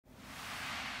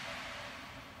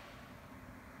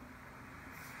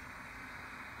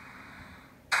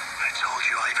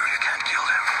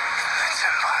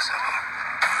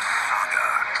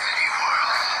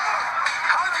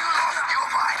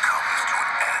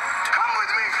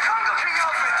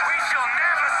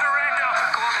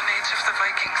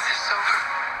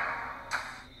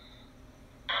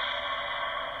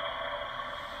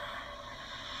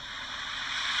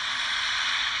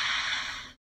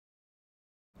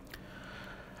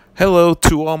Hello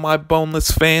to all my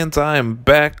boneless fans. I am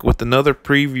back with another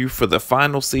preview for the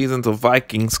final seasons of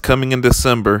Vikings coming in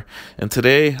December. And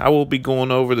today I will be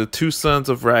going over the two sons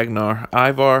of Ragnar,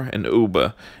 Ivar and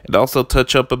Ubba, and also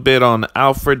touch up a bit on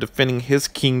Alfred defending his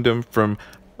kingdom from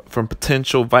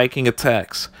potential Viking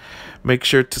attacks. Make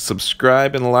sure to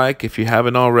subscribe and like if you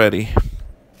haven't already.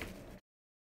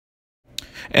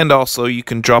 And also, you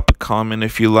can drop a comment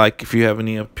if you have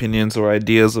any opinions or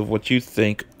ideas of what you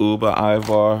think Ubba,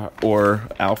 Ivar, or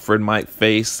Alfred might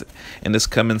face in this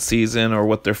coming season, or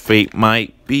what their fate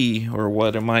might be, or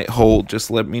what it might hold.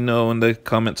 Just let me know in the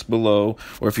comments below,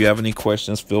 or if you have any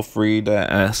questions, feel free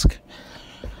to ask.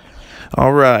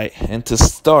 Alright, and to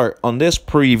start on this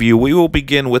preview, we will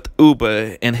begin with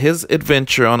Ubba and his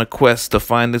adventure on a quest to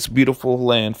find this beautiful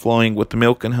land flowing with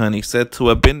milk and honey, said to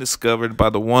have been discovered by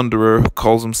the wanderer who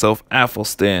calls himself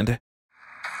Athelstan.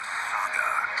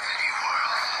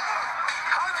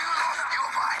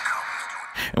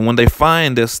 And when they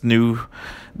find this new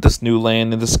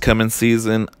land in this coming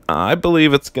season, I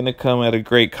believe it's going to come at a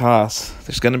great cost.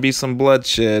 There's going to be some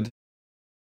bloodshed.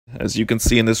 As you can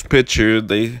see in this picture,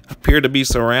 they appear to be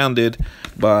surrounded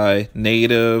by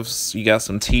natives. You got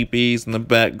some teepees in the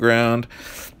background.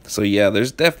 So yeah,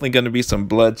 there's definitely going to be some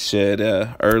bloodshed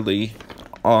early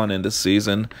on in the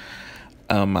season.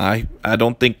 I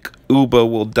don't think Ubba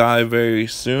will die very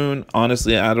soon.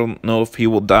 Honestly, I don't know if he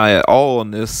will die at all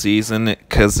in this season,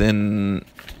 because in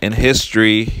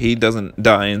history, he doesn't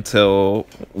die until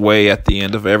way at the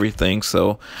end of everything,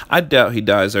 so I doubt he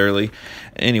dies early.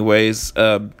 Anyways,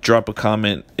 drop a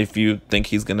comment if you think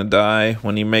he's gonna die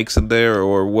when he makes it there,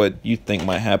 or what you think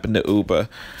might happen to Ubba.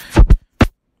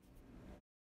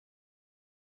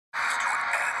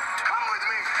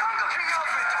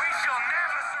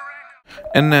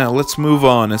 And now let's move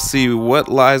on and see what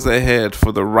lies ahead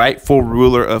for the rightful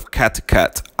ruler of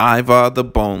Kattegat, Ivar the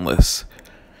Boneless.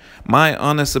 My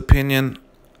honest opinion,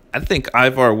 I think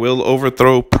Ivar will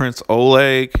overthrow Prince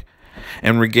Oleg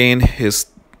and regain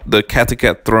the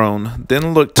Kattegat throne,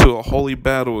 then look to a holy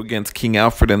battle against King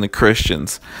Alfred and the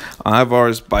Christians. Ivar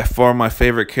is by far my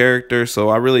favorite character, so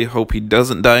I really hope he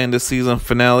doesn't die in the season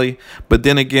finale. But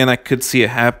then again, I could see it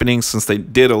happening since they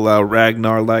did allow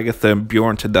Ragnar, Lagertha, and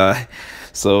Bjorn to die.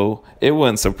 So it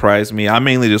wouldn't surprise me. I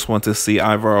mainly just want to see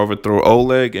Ivar overthrow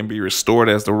Oleg and be restored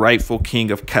as the rightful king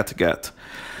of Kattegat.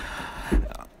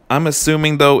 I'm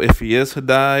assuming, though, if he is to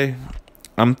die,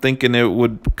 I'm thinking it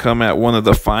would come at one of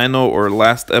the final or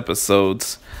last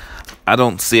episodes. I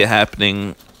don't see it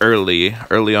happening early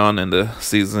on in the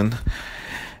season.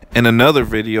 In another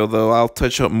video, though, I'll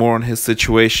touch up more on his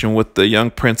situation with the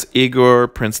young Prince Igor,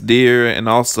 Prince Deer, and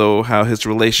also how his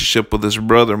relationship with his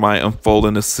brother might unfold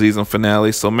in the season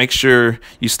finale. So make sure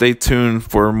you stay tuned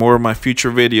for more of my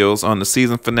future videos on the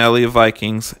season finale of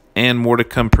Vikings and more to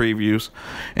come previews.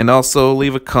 And also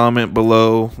leave a comment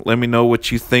below. Let me know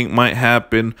what you think might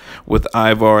happen with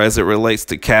Ivar as it relates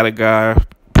to Kattegat,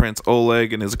 Prince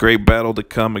Oleg, and his great battle to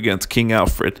come against King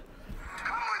Alfred.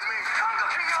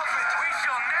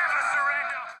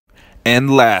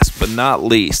 And last but not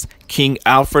least, King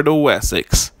Alfred of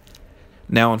Wessex.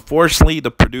 Now, unfortunately, the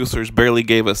producers barely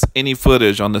gave us any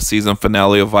footage on the season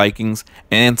finale of Vikings,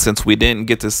 and since we didn't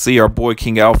get to see our boy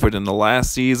King Alfred in the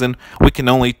last season, we can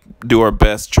only do our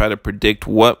best to try to predict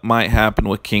what might happen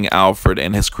with King Alfred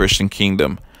and his Christian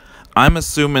kingdom. I'm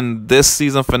assuming this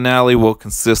season finale will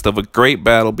consist of a great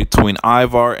battle between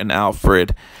Ivar and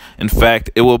Alfred. In fact,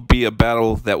 it will be a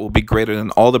battle that will be greater than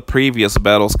all the previous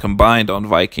battles combined on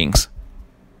Vikings.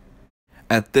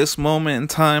 At this moment in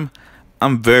time,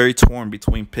 I'm very torn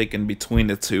between picking between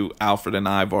the two, Alfred and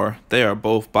Ivar. They are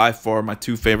both by far my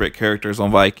two favorite characters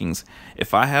on Vikings.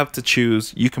 If I have to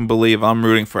choose, you can believe I'm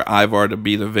rooting for Ivar to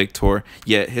be the victor,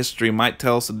 yet history might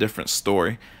tell us a different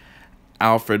story.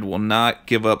 Alfred will not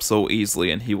give up so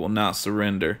easily, and he will not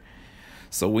surrender.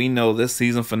 So we know this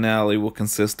season finale will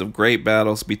consist of great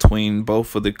battles between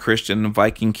both of the Christian and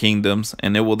Viking kingdoms,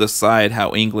 and it will decide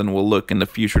how England will look in the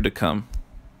future to come.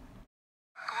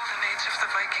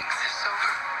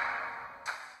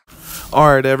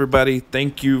 Alright everybody,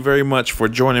 thank you very much for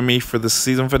joining me for the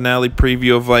season finale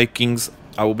preview of Vikings.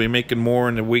 I will be making more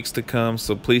in the weeks to come,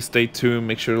 so please stay tuned.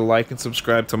 Make sure to like and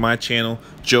subscribe to my channel,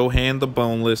 Johan the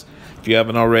Boneless. If you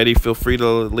haven't already, feel free to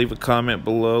leave a comment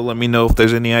below. Let me know if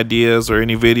there's any ideas or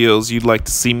any videos you'd like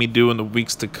to see me do in the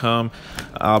weeks to come.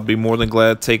 I'll be more than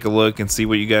glad to take a look and see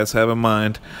what you guys have in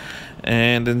mind.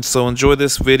 And so enjoy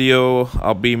this video.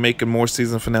 I'll be making more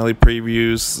season finale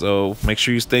previews, so make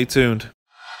sure you stay tuned.